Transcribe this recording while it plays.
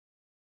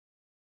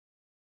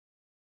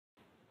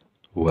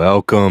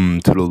Welcome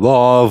to the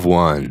Law of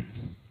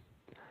One.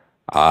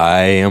 I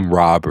am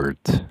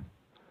Robert.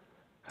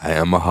 I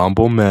am a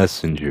humble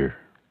messenger.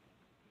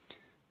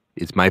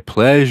 It's my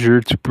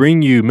pleasure to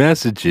bring you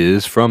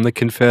messages from the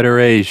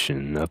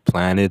Confederation of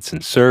planets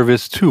in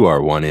service to our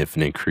one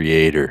infinite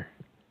Creator.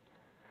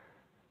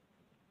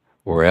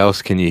 Where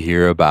else can you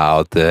hear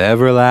about the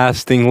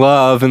everlasting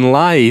love and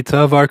light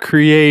of our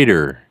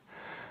Creator?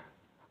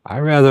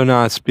 I'd rather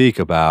not speak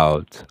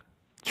about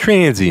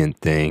transient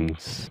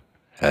things,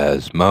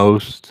 as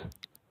most.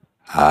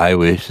 I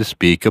wish to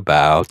speak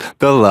about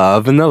the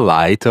love and the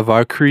light of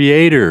our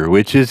Creator,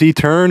 which is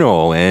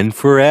eternal and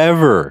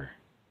forever.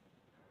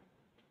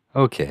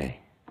 Okay,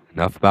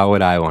 enough about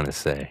what I want to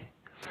say.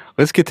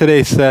 Let's get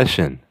today's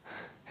session.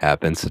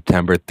 Happened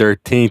September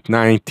 13th,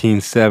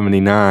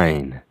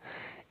 1979.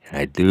 And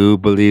I do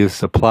believe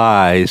this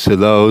applies to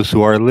those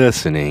who are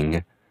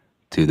listening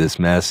to this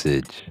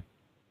message.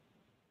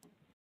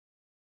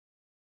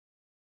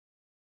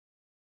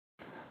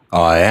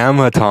 I am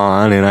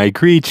Hatan, and I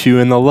greet you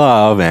in the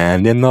love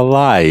and in the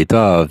light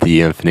of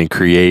the infinite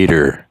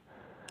Creator.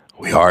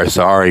 We are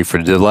sorry for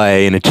the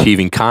delay in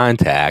achieving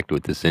contact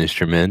with this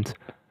instrument,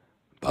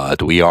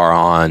 but we are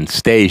on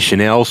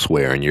station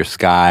elsewhere in your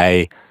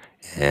sky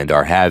and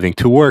are having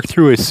to work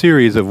through a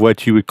series of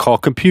what you would call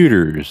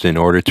computers in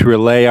order to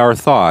relay our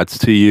thoughts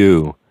to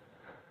you.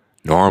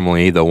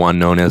 Normally, the one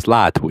known as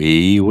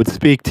Latwi would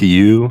speak to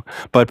you,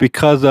 but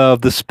because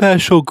of the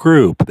special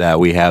group that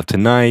we have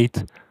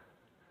tonight,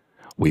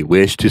 we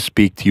wish to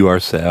speak to you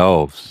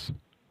ourselves.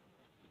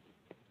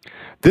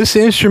 This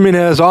instrument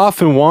has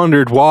often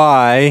wondered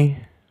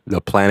why the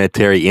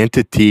planetary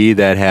entity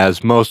that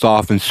has most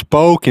often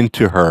spoken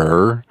to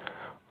her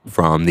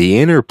from the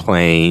inner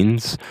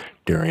planes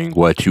during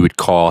what you would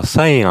call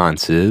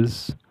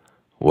seances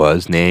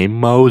was named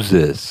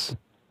Moses.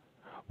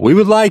 We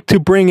would like to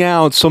bring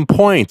out some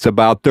points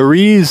about the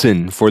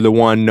reason for the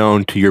one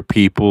known to your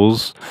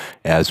peoples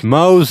as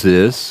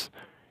Moses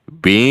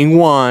being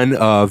one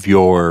of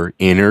your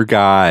inner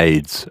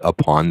guides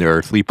upon the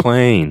earthly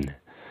plane.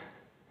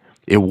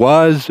 It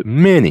was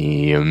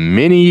many,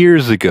 many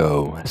years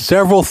ago,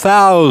 several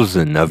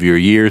thousand of your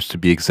years to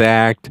be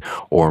exact,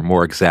 or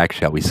more exact,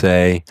 shall we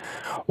say,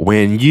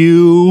 when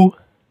you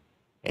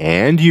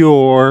and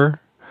your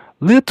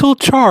little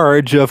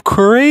charge of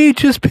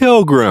courageous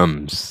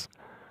pilgrims,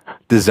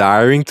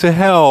 desiring to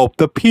help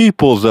the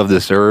peoples of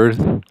this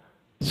earth,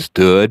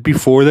 stood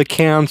before the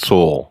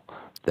council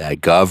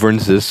that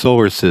governs this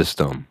solar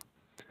system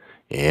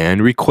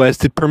and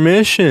requested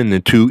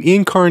permission to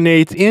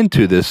incarnate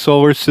into this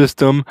solar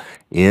system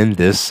in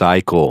this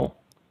cycle.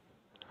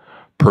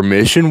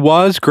 Permission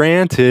was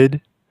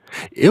granted.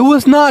 It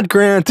was not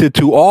granted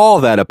to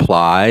all that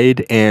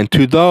applied, and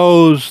to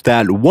those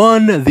that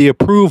won the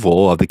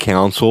approval of the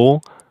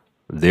council,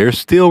 there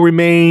still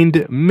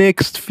remained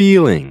mixed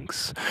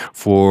feelings,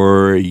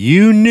 for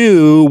you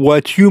knew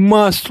what you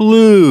must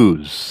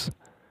lose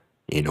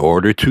in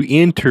order to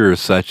enter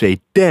such a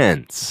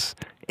dense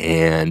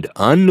and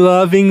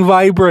unloving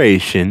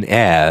vibration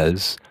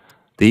as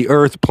the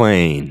earth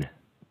plane.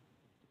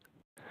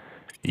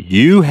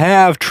 You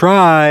have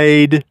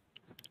tried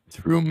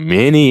through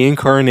many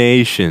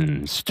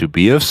incarnations to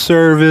be of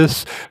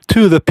service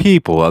to the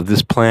people of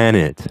this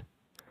planet.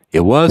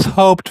 It was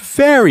hoped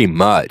very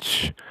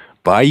much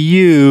by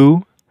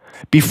you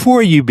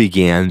before you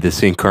began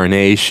this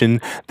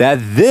incarnation that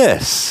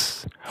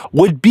this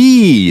would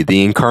be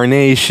the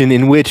incarnation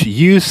in which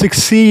you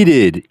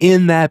succeeded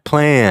in that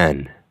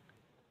plan.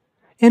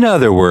 In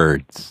other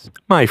words,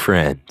 my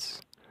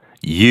friends,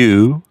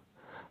 you,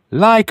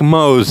 like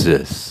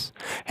Moses,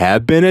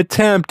 have been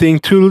attempting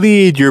to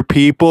lead your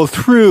people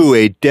through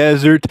a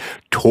desert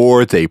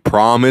towards a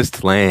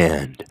promised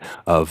land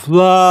of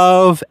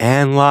love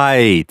and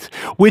light,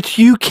 which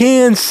you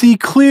can see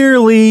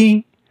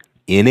clearly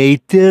in a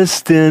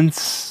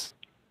distance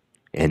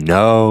and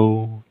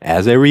know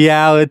as a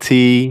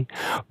reality,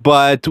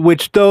 but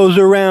which those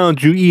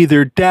around you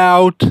either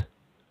doubt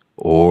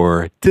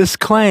or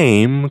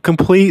disclaim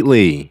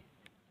completely.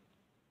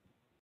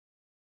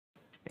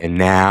 And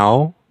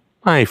now,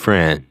 my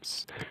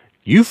friends,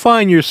 you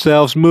find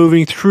yourselves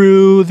moving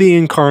through the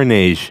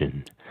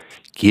incarnation,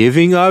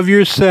 giving of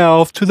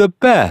yourself to the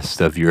best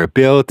of your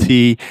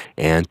ability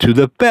and to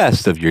the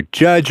best of your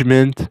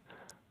judgment,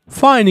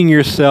 finding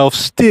yourself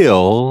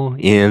still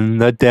in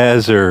the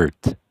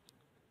desert.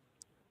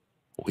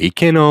 We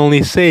can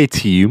only say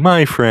to you,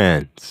 my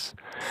friends,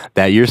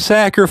 that your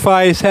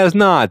sacrifice has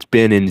not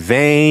been in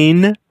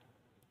vain,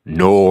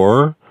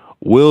 nor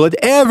will it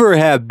ever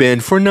have been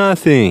for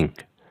nothing.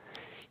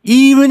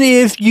 Even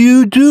if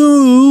you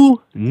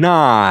do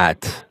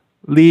not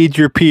lead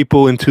your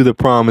people into the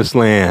promised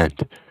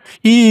land,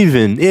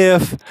 even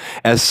if,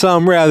 as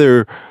some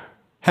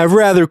have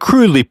rather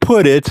crudely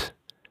put it,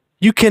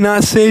 you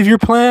cannot save your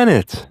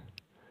planet.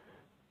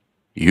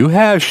 You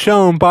have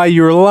shown by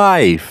your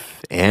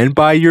life and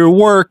by your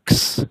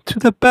works to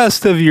the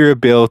best of your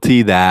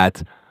ability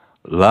that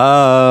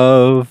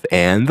love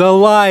and the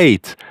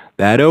light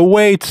that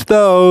awaits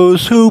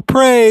those who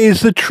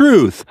praise the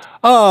truth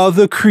of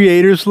the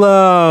Creator's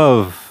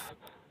love.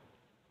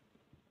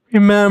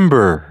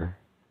 Remember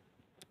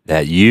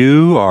that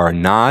you are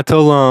not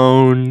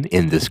alone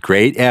in this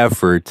great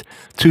effort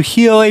to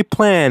heal a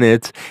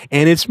planet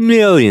and its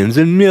millions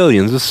and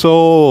millions of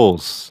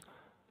souls.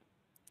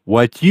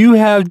 What you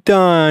have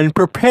done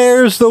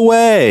prepares the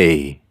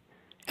way,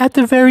 at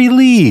the very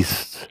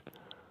least,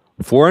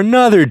 for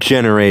another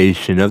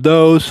generation of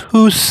those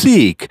who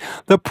seek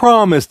the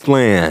promised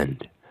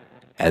land,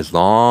 as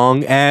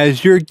long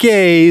as your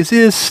gaze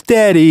is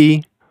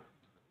steady,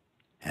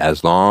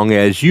 as long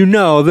as you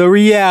know the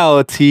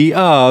reality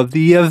of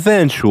the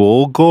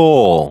eventual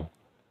goal.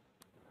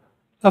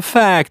 The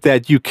fact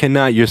that you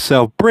cannot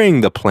yourself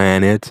bring the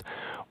planet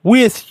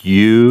with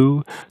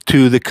you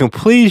to the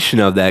completion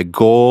of that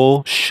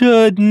goal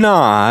should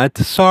not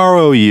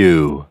sorrow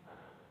you.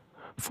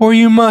 For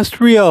you must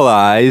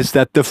realize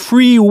that the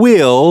free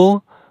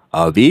will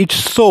of each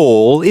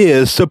soul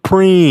is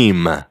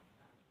supreme.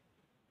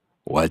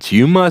 What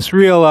you must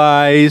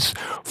realize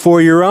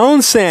for your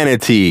own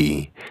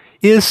sanity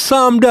is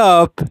summed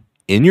up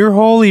in your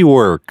holy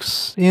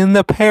works in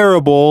the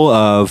parable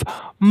of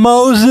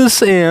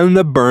Moses and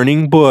the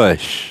burning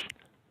bush.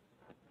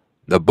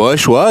 The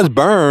bush was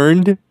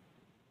burned,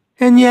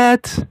 and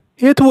yet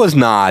it was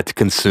not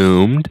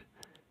consumed.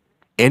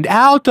 And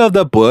out of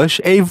the bush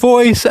a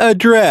voice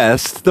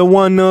addressed the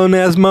one known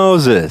as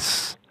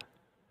Moses,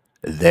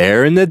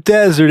 there in the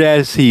desert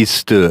as he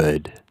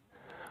stood,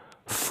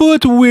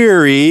 foot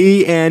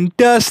weary and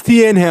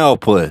dusty and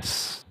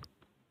helpless.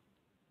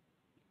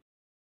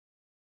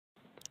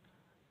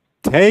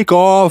 "Take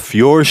off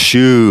your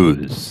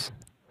shoes,"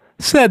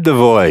 said the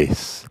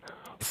voice,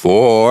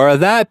 "for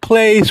that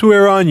place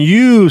whereon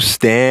you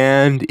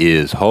stand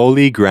is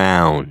holy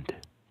ground."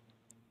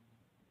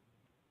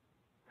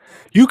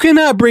 You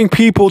cannot bring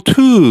people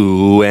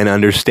to an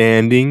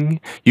understanding.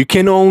 You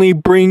can only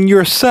bring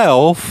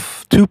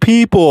yourself to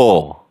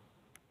people.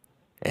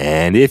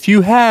 And if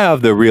you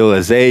have the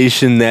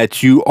realization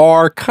that you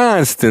are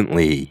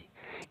constantly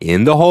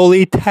in the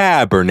holy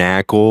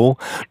tabernacle,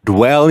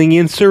 dwelling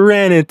in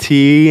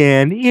serenity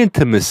and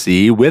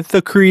intimacy with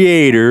the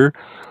Creator,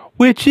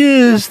 which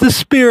is the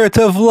Spirit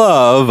of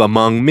love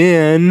among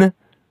men,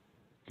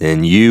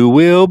 then you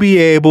will be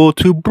able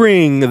to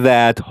bring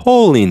that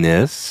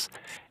holiness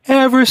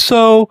ever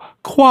so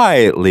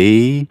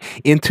quietly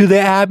into the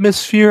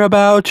atmosphere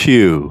about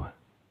you.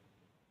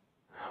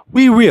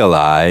 We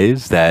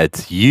realize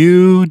that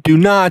you do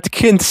not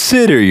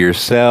consider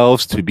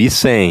yourselves to be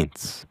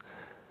saints,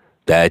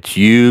 that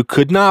you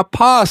could not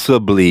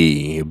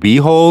possibly be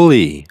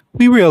holy.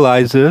 We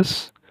realize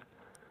this.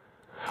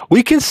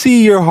 We can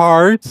see your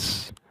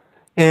hearts,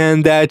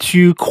 and that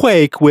you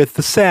quake with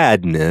the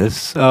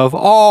sadness of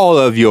all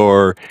of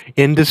your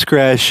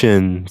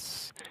indiscretions,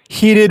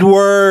 heated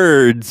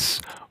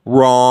words,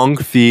 wrong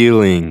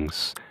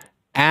feelings,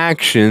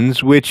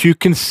 actions which you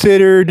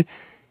considered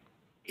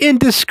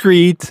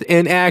indiscreet,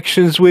 and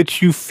actions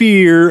which you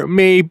fear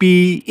may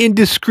be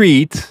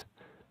indiscreet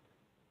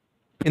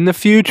in the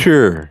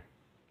future.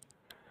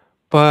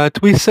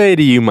 But we say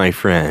to you, my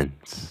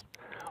friends,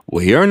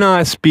 we are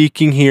not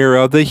speaking here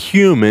of the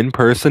human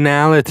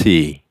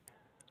personality,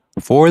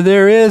 for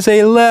there is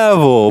a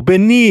level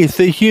beneath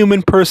the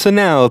human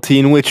personality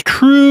in which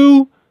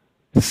true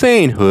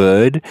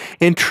sainthood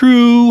and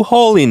true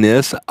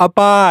holiness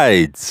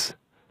abides.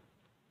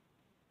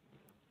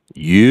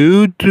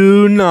 You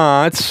do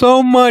not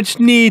so much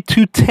need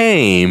to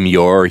tame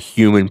your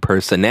human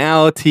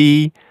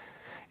personality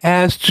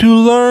as to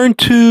learn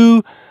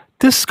to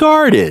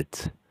discard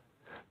it,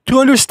 to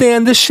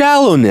understand the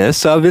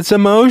shallowness of its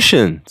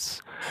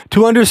emotions,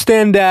 to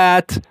understand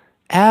that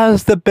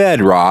as the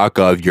bedrock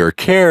of your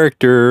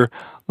character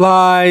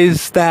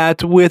lies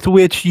that with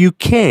which you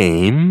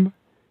came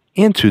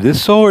into the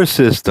solar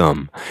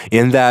system,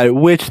 in that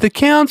which the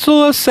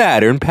Council of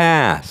Saturn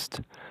passed.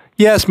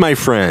 Yes, my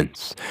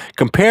friends,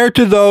 compared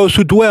to those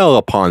who dwell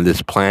upon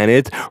this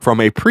planet from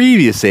a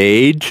previous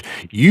age,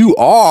 you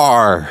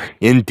are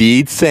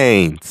indeed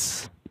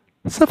saints,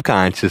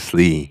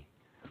 subconsciously.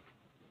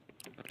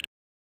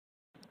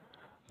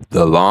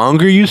 The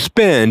longer you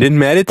spend in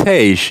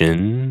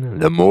meditation,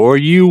 the more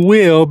you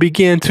will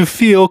begin to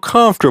feel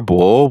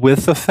comfortable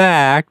with the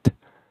fact,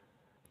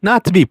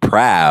 not to be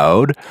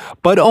proud,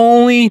 but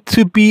only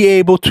to be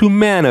able to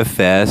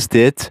manifest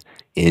it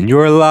in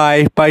your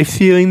life by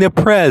feeling the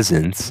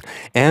presence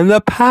and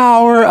the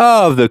power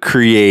of the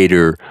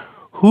Creator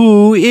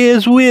who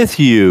is with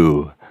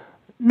you,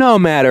 no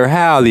matter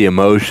how the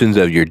emotions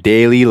of your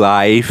daily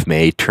life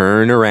may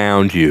turn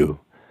around you.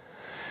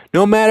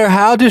 No matter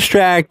how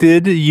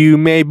distracted you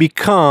may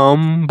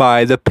become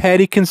by the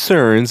petty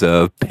concerns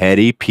of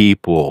petty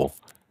people,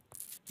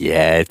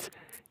 yet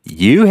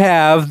you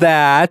have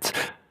that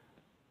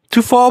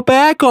to fall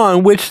back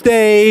on which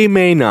they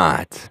may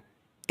not.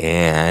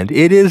 And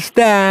it is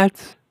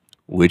that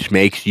which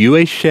makes you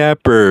a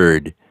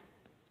shepherd.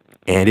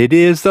 And it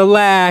is the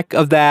lack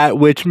of that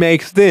which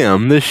makes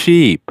them the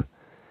sheep.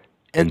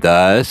 And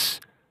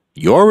thus,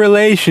 your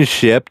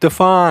relationship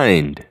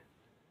defined.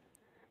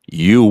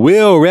 You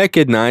will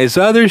recognize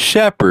other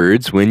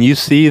shepherds when you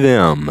see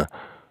them,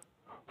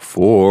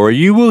 for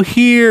you will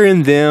hear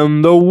in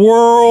them the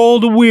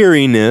world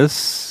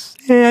weariness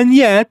and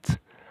yet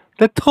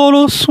the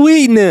total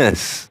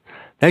sweetness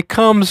that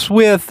comes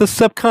with the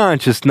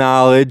subconscious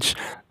knowledge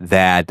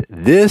that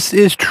this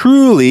is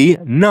truly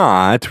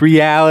not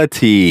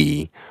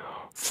reality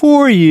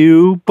for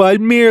you, but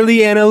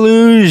merely an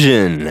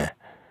illusion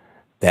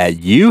that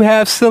you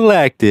have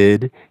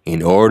selected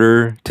in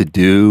order to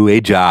do a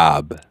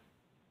job.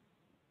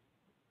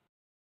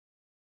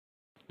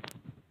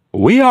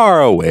 We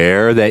are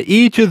aware that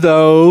each of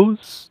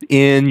those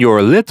in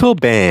your little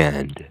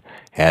band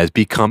has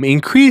become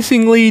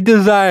increasingly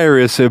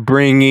desirous of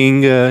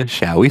bringing,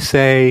 shall we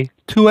say,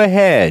 to a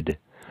head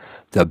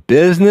the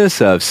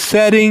business of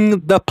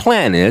setting the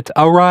planet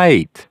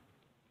aright.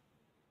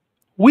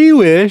 We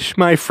wish,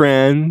 my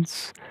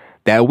friends,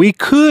 that we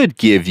could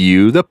give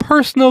you the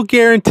personal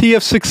guarantee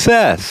of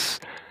success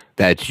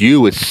that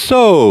you would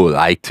so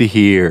like to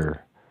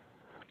hear.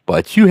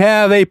 But you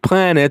have a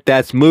planet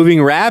that's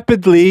moving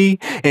rapidly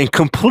and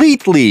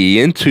completely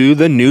into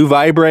the new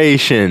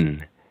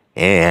vibration.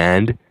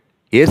 And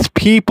its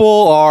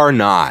people are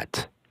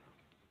not.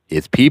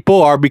 Its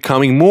people are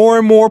becoming more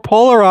and more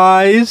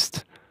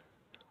polarized,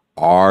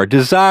 are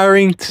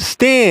desiring to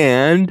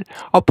stand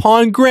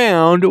upon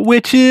ground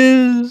which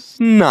is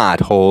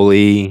not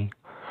holy,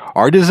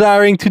 are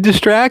desiring to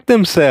distract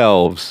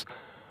themselves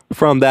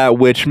from that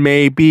which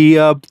may be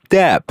of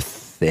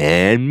depth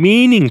and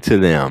meaning to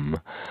them,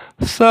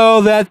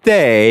 so that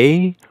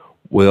they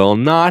will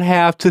not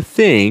have to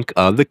think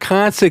of the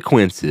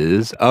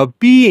consequences of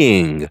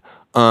being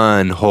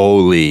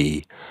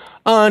unholy,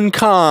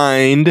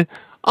 unkind,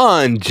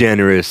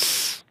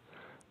 ungenerous,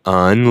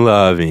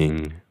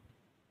 unloving.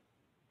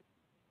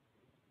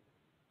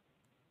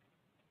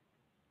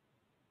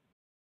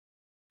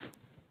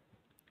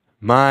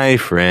 My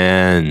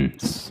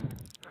friends,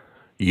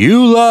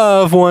 you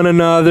love one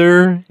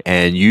another,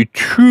 and you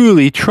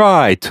truly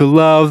try to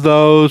love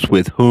those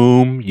with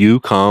whom you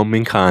come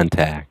in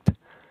contact.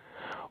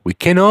 We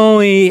can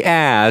only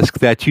ask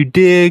that you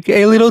dig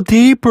a little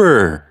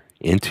deeper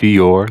into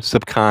your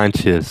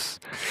subconscious,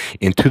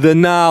 into the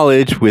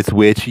knowledge with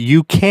which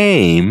you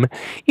came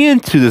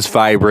into this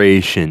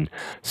vibration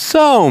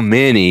so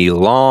many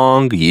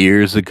long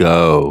years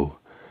ago.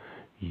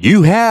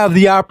 You have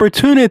the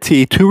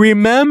opportunity to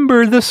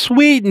remember the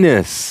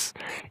sweetness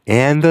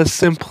and the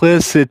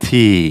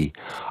simplicity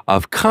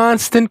of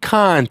constant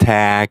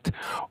contact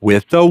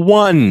with the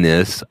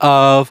oneness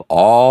of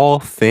all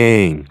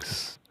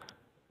things.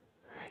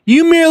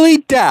 You merely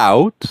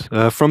doubt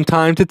from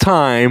time to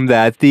time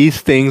that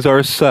these things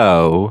are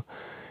so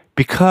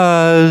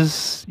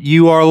because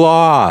you are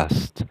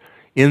lost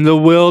in the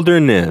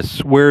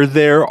wilderness where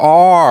there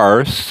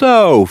are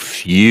so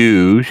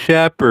few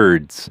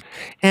shepherds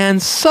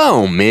and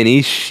so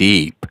many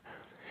sheep,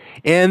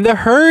 and the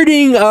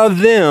herding of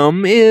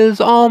them is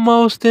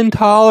almost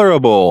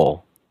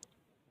intolerable.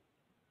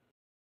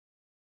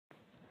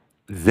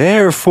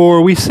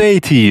 Therefore we say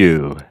to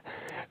you,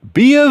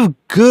 be of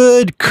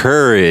good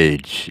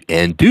courage,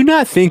 and do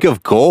not think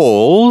of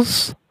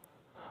goals,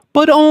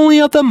 but only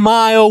of the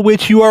mile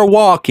which you are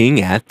walking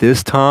at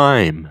this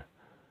time.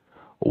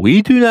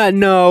 We do not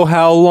know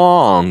how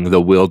long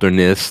the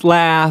wilderness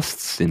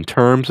lasts in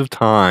terms of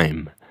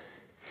time.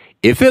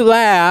 If it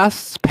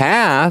lasts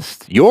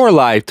past your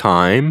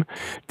lifetime,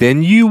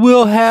 then you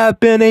will have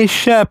been a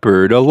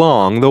shepherd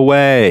along the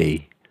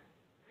way.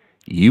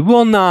 You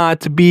will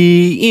not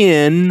be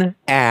in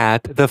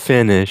at the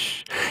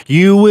finish.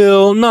 You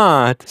will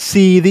not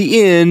see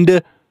the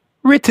end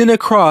written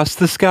across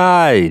the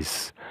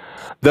skies.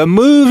 The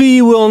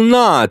movie will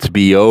not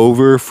be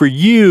over for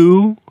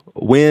you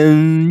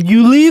when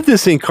you leave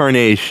this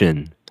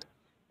incarnation.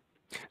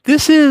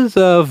 This is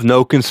of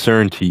no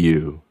concern to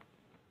you.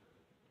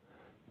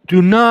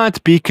 Do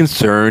not be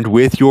concerned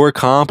with your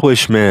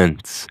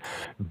accomplishments.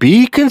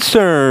 Be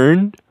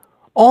concerned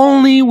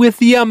only with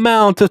the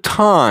amount of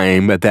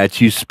time that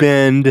you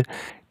spend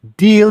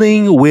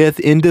dealing with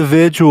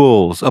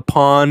individuals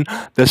upon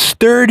the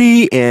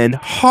sturdy and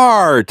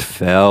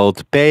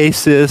heartfelt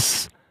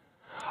basis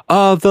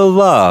of the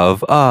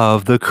love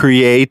of the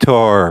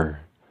Creator.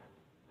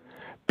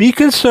 Be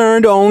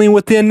concerned only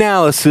with the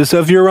analysis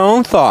of your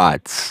own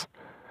thoughts,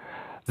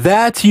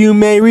 that you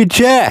may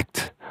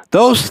reject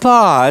those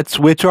thoughts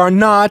which are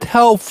not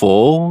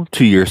helpful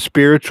to your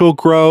spiritual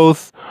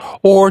growth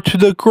or to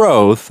the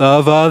growth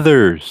of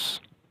others.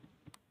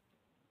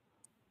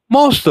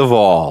 Most of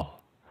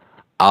all,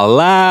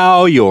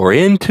 allow your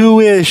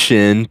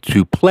intuition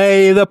to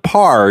play the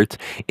part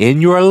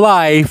in your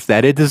life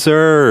that it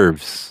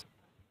deserves.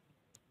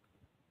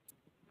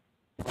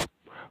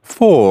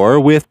 For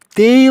with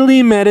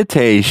daily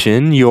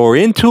meditation, your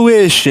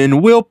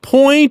intuition will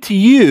point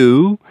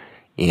you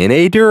in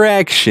a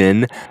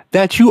direction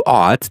that you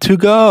ought to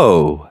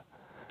go.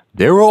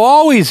 There will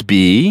always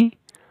be,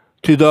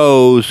 to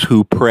those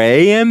who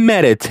pray and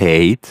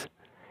meditate,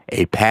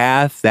 a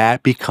path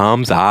that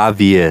becomes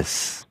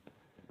obvious.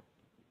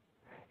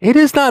 It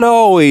is not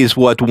always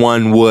what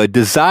one would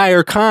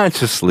desire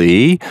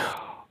consciously,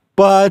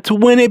 but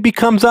when it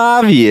becomes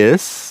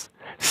obvious,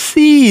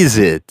 seize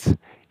it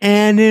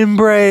and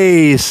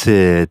embrace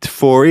it,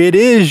 for it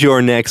is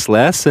your next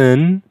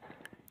lesson.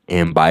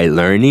 And by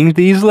learning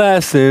these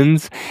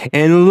lessons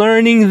and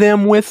learning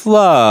them with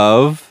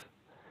love,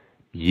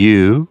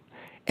 you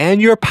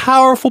and your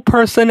powerful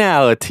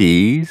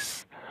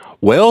personalities,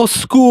 well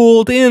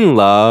schooled in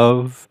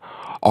love,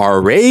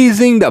 are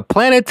raising the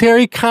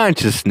planetary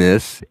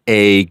consciousness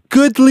a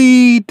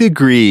goodly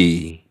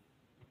degree.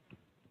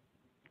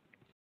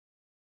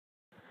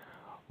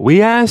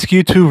 We ask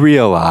you to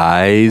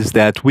realize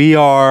that we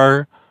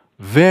are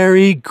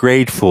very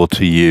grateful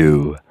to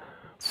you,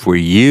 for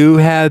you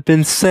have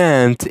been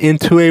sent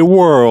into a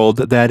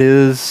world that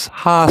is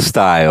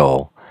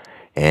hostile,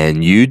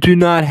 and you do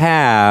not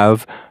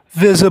have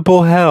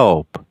visible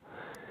help.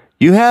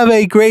 You have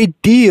a great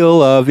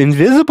deal of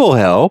invisible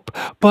help,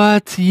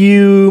 but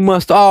you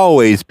must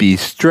always be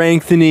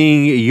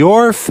strengthening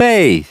your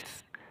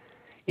faith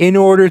in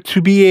order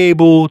to be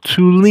able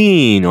to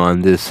lean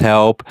on this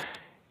help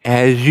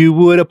as you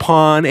would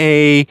upon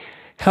a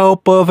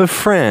help of a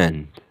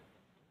friend.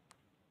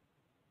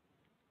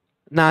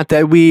 Not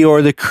that we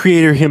or the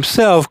Creator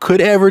Himself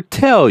could ever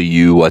tell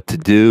you what to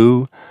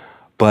do,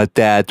 but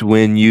that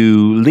when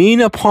you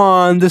lean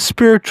upon the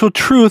spiritual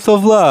truth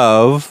of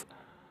love,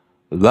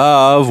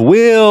 love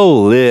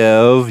will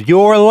live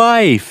your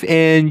life,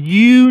 and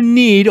you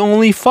need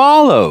only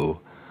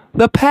follow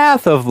the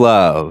path of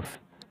love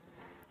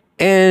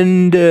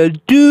and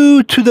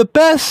do to the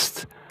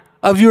best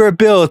of your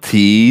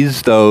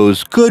abilities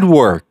those good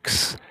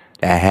works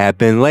that have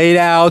been laid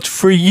out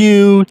for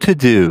you to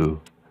do.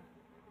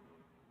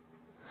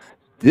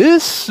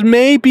 This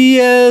may be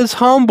as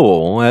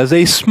humble as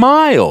a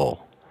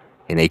smile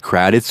in a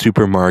crowded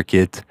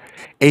supermarket,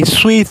 a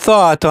sweet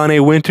thought on a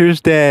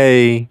winter's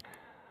day,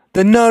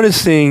 the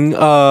noticing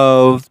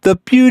of the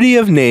beauty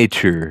of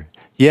nature.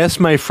 Yes,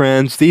 my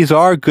friends, these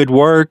are good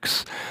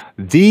works.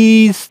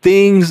 These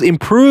things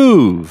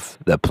improve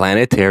the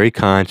planetary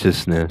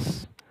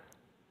consciousness.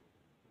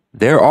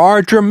 There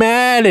are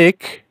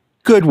dramatic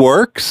good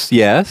works,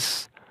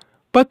 yes,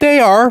 but they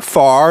are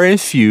far and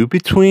few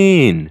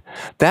between.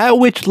 That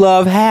which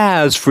love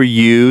has for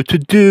you to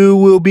do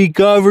will be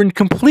governed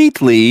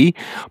completely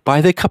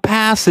by the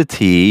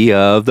capacity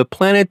of the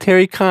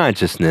planetary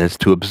consciousness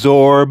to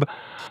absorb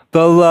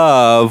the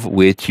love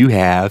which you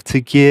have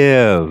to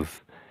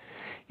give.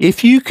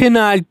 If you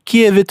cannot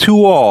give it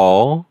to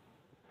all,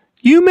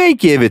 you may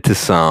give it to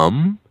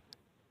some.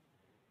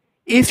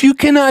 If you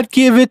cannot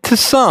give it to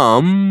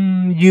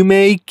some, you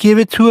may give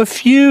it to a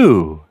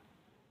few.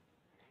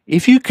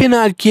 If you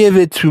cannot give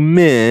it to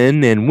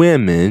men and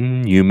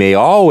women, you may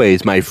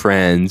always, my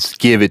friends,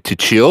 give it to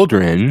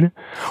children,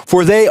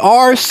 for they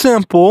are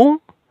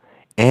simple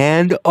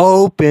and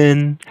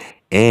open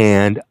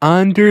and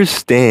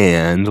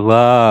understand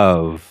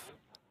love.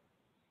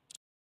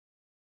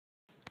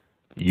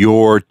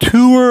 Your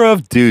tour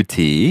of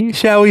duty,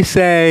 shall we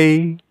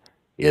say,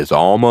 is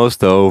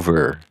almost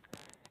over,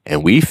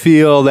 and we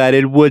feel that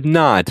it would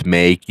not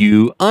make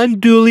you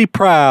unduly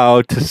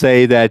proud to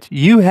say that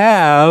you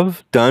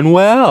have done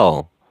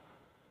well.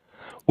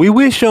 We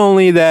wish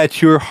only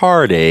that your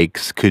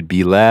heartaches could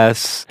be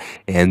less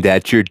and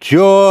that your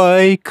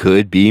joy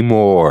could be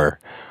more.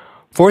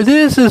 For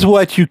this is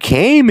what you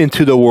came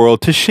into the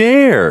world to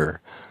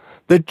share,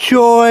 the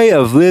joy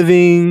of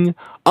living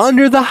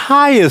under the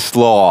highest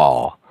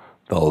law,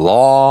 the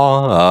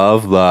law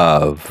of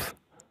love.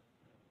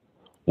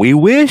 We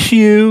wish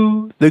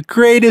you the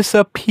greatest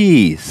of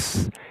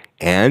peace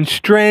and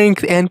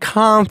strength and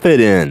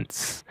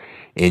confidence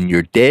in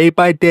your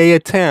day-by-day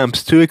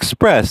attempts to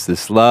express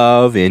this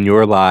love in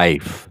your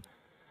life,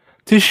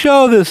 to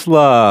show this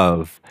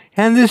love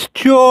and this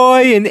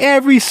joy in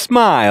every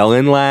smile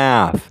and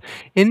laugh,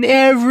 in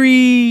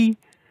every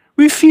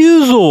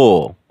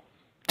refusal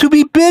to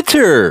be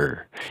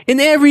bitter, in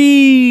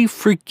every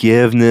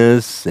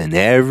forgiveness and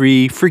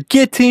every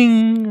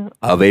forgetting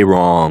of a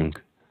wrong.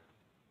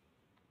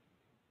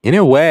 In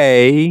a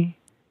way,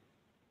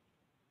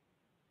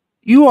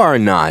 you are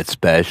not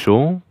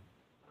special,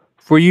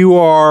 for you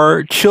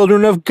are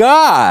children of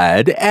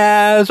God,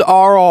 as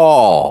are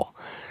all.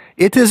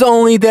 It is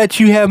only that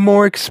you have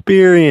more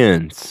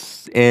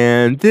experience,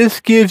 and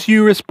this gives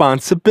you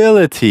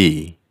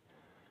responsibility.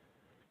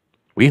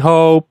 We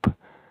hope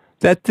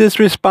that this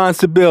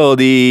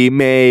responsibility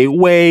may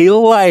weigh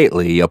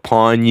lightly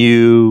upon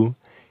you,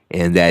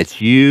 and that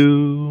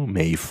you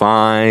may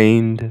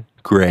find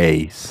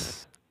grace.